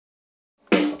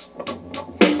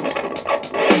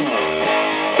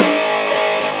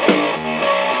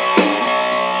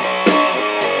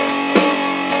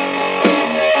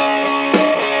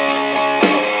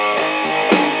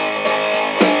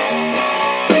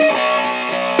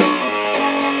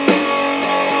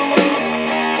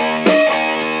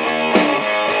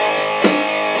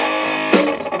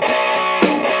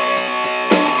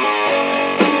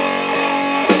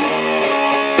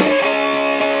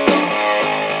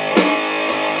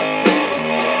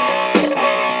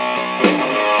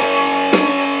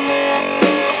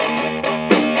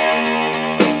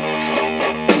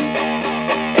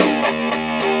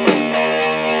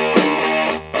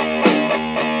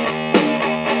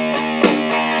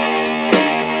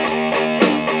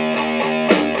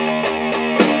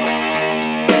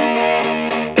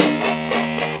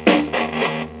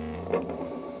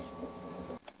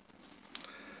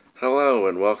Hello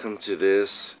and welcome to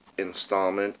this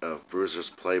installment of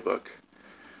Bruiser'S Playbook,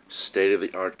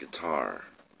 state-of-the-art guitar,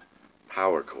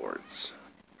 power chords.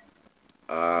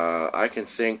 I can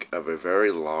think of a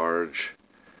very large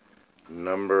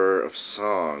number of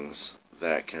songs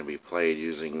that can be played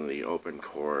using the open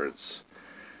chords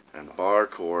and bar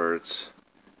chords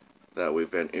that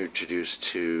we've been introduced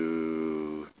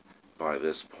to by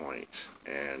this point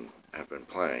and have been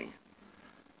playing.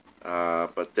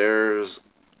 But there's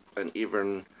an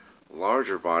even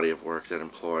larger body of work that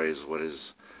employs what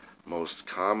is most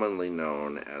commonly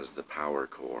known as the power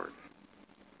chord.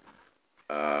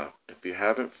 If you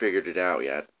haven't figured it out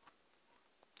yet,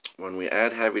 when we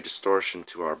add heavy distortion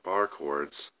to our bar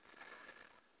chords,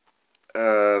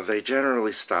 they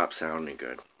generally stop sounding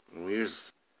good. We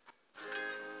use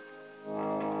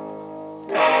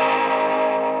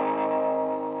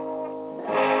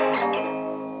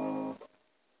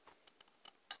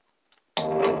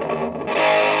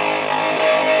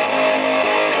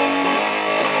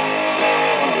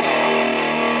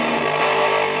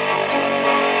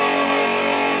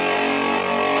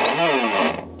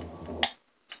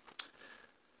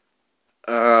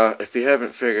if you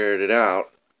haven't figured it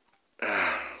out,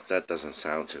 that doesn't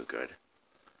sound too good.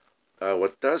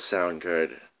 What does sound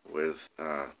good with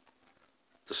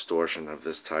distortion of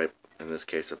this type, in this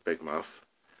case a big muff,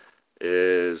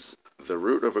 is the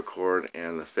root of a chord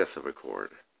and the fifth of a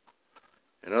chord.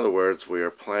 In other words, we are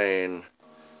playing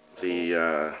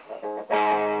the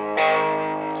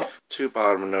two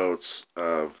bottom notes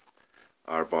of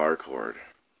our bar chord.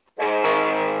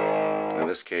 In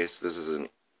this case, this is an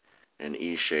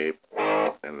E shape,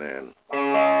 and then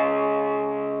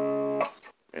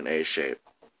an A shape.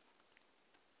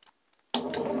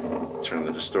 Turn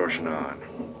the distortion on,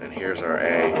 and here's our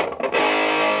A,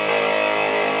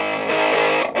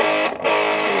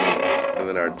 and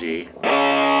then our D,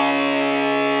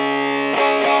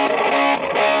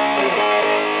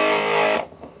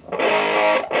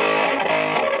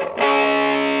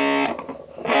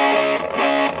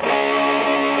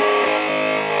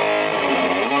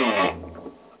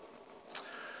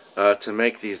 to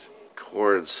make these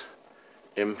chords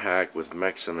impact with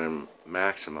maximum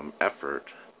effort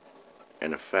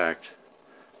and effect,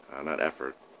 not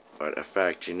effort, but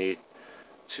effect, you need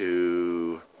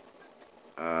to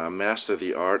master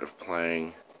the art of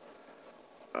playing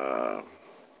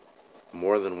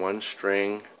more than one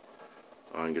string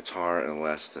on guitar and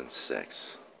less than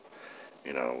 6.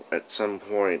 You know, at some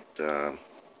point you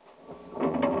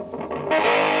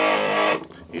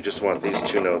just want these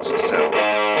two notes to sound.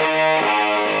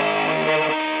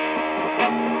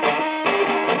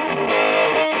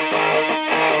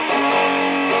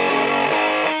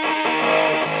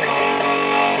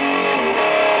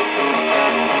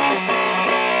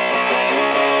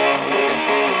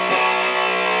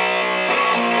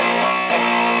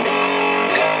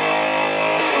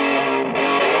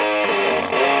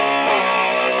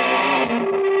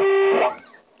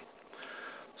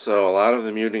 So a lot of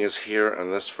the muting is here on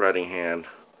this fretting hand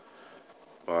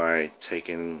by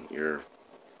taking your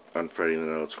unfretting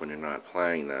the notes when you're not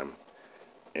playing them,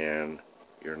 and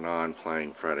your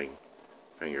non-playing fretting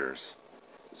fingers,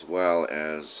 as well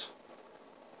as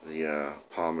the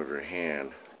palm of your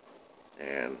hand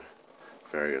and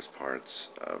various parts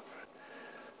of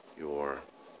your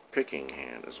picking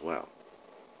hand as well.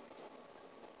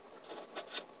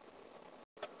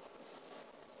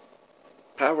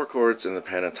 Power chords in the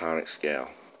pentatonic scale.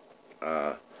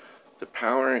 The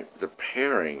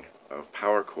pairing of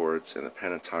power chords in the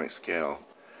pentatonic scale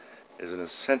is an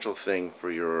essential thing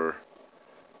for your,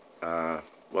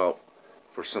 well,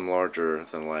 for some larger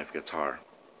than life guitar.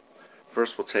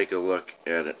 First, we'll take a look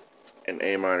at an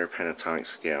A minor pentatonic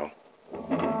scale.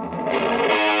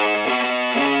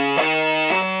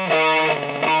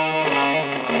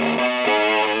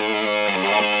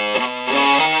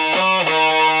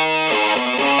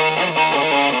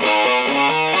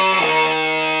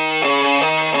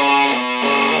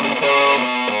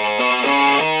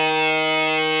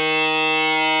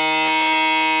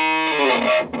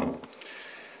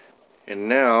 And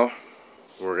now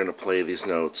we're going to play these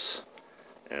notes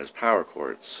as power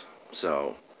chords.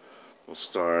 So we'll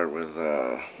start with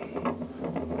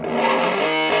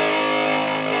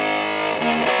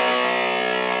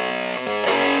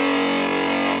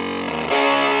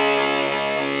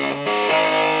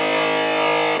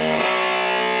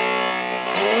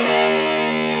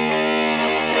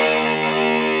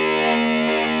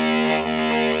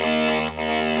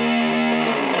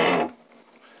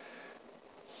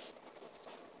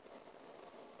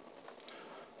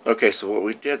okay, so what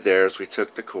we did there is we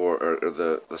took the chord, or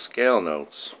the scale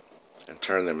notes, and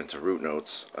turned them into root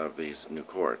notes of these new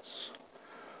chords.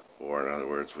 Or in other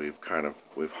words, we've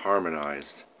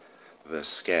harmonized the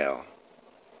scale.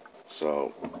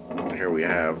 So here we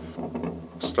have,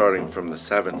 starting from the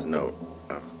 7th note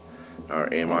of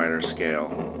our A minor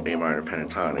scale, A minor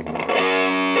pentatonic.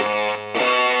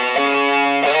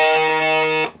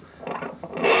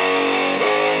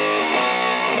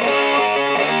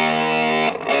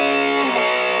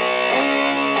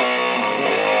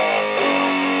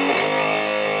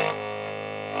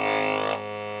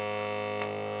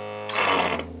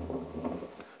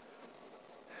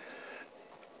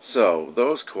 So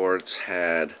those chords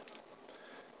had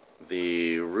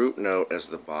the root note as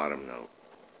the bottom note.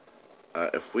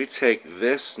 If we take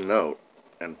this note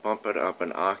and bump it up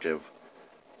an octave,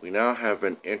 we now have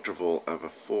an interval of a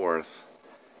fourth,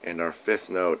 and our 5th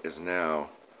note is now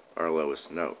our lowest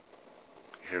note.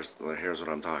 Here's what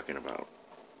I'm talking about.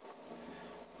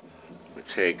 We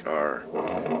take our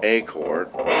A chord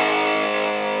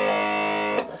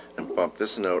and bump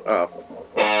this note up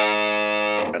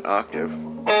an octave.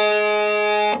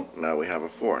 Now we have a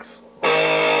 4th.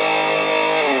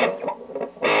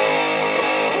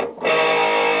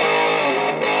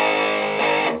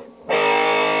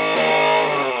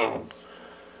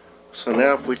 So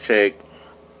now if we take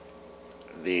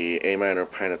the A minor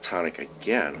pentatonic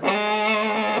again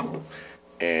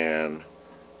and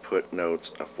put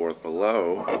notes a 4th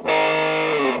below,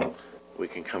 we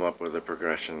can come up with a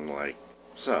progression like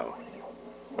so.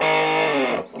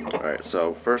 Alright,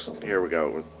 so first, here we go.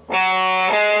 With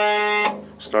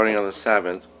starting on the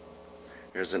 7th,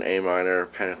 here's an A minor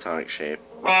pentatonic shape.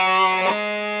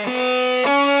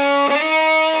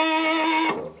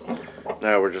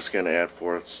 Now we're just going to add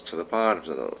 4ths to the bottoms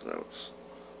of those notes.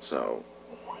 So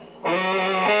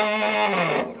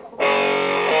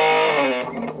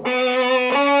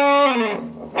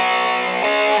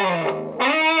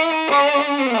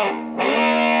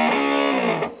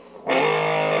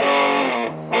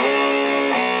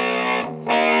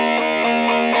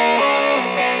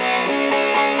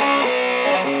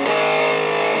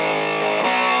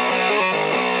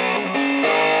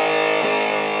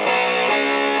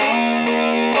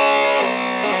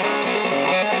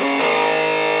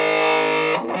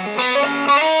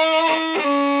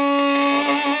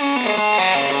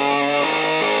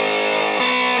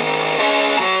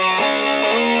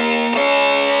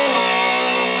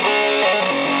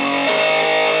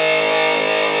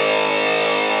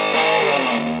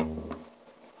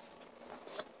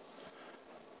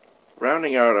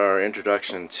rounding out our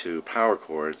introduction to power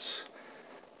chords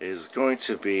is going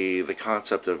to be the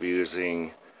concept of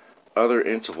using other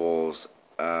intervals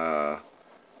to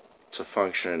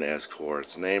function as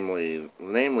chords, namely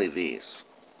these.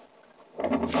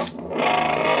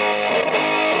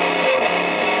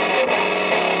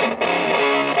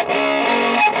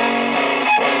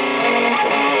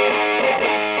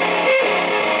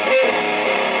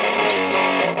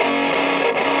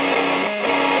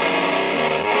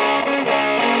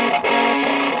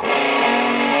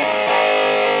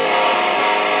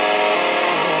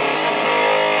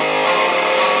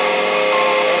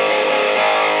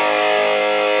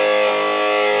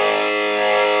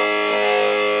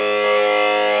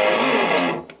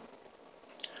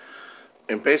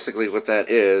 And basically what that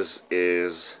is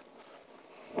there's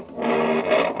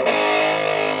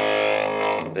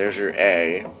your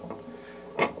A,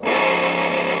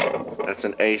 that's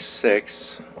an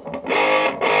A6,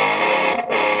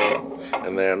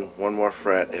 and then one more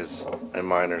fret is a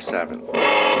minor 7.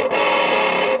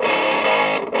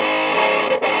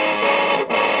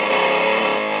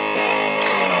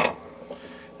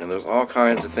 And there's all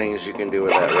kinds of things you can do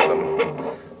with that rhythm,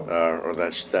 or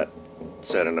that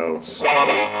set of notes.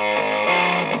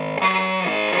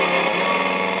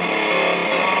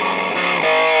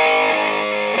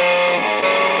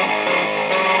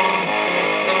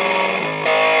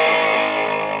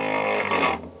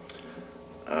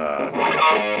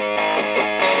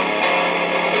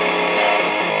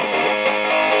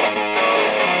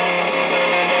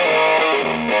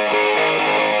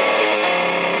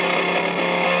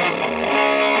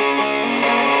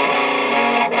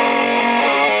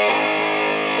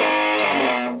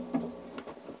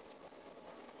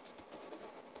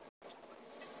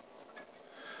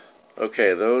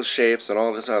 Okay, those shapes and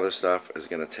all this other stuff is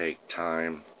going to take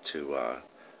time to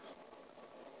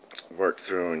work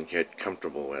through and get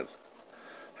comfortable with.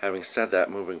 Having said that,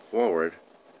 moving forward,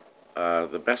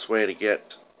 the best way to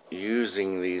get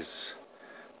using these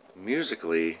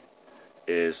musically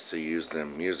is to use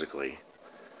them musically.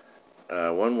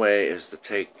 One way is to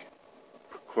take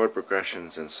chord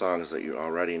progressions in songs that you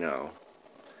already know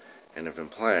and have been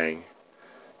playing,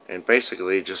 and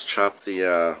basically just chop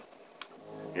the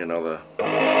the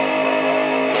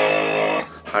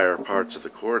higher parts of the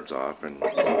chords off and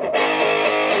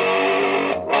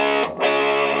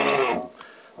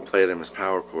play them as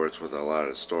power chords with a lot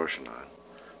of distortion on.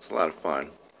 It's a lot of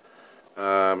fun.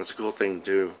 It's a cool thing to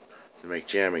do to make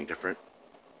jamming different.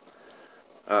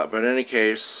 But in any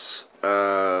case,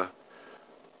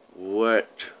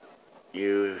 what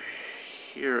you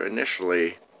hear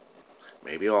initially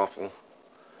may be awful,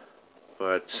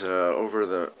 but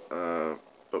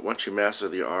but once you master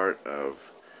the art of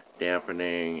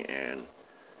dampening and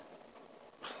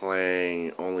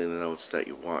playing only the notes that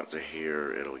you want to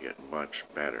hear, it'll get much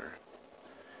better.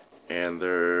 And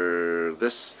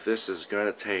this is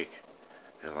going to take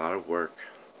a lot of work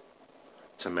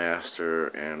to master,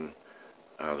 and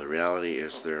the reality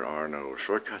is there are no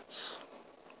shortcuts.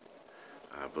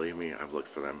 Believe me, I've looked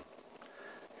for them,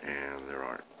 and there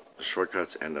aren't. The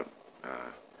shortcuts end up,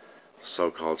 the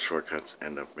so-called shortcuts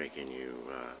end up making you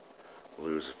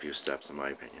lose a few steps, in my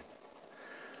opinion.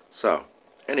 So,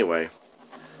 anyway,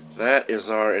 that is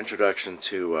our introduction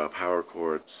to power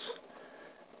chords,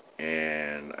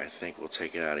 and I think we'll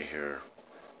take it out of here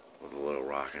with a little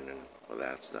rocking and with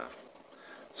that stuff.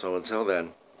 So until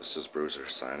then, this is Bruiser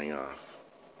signing off.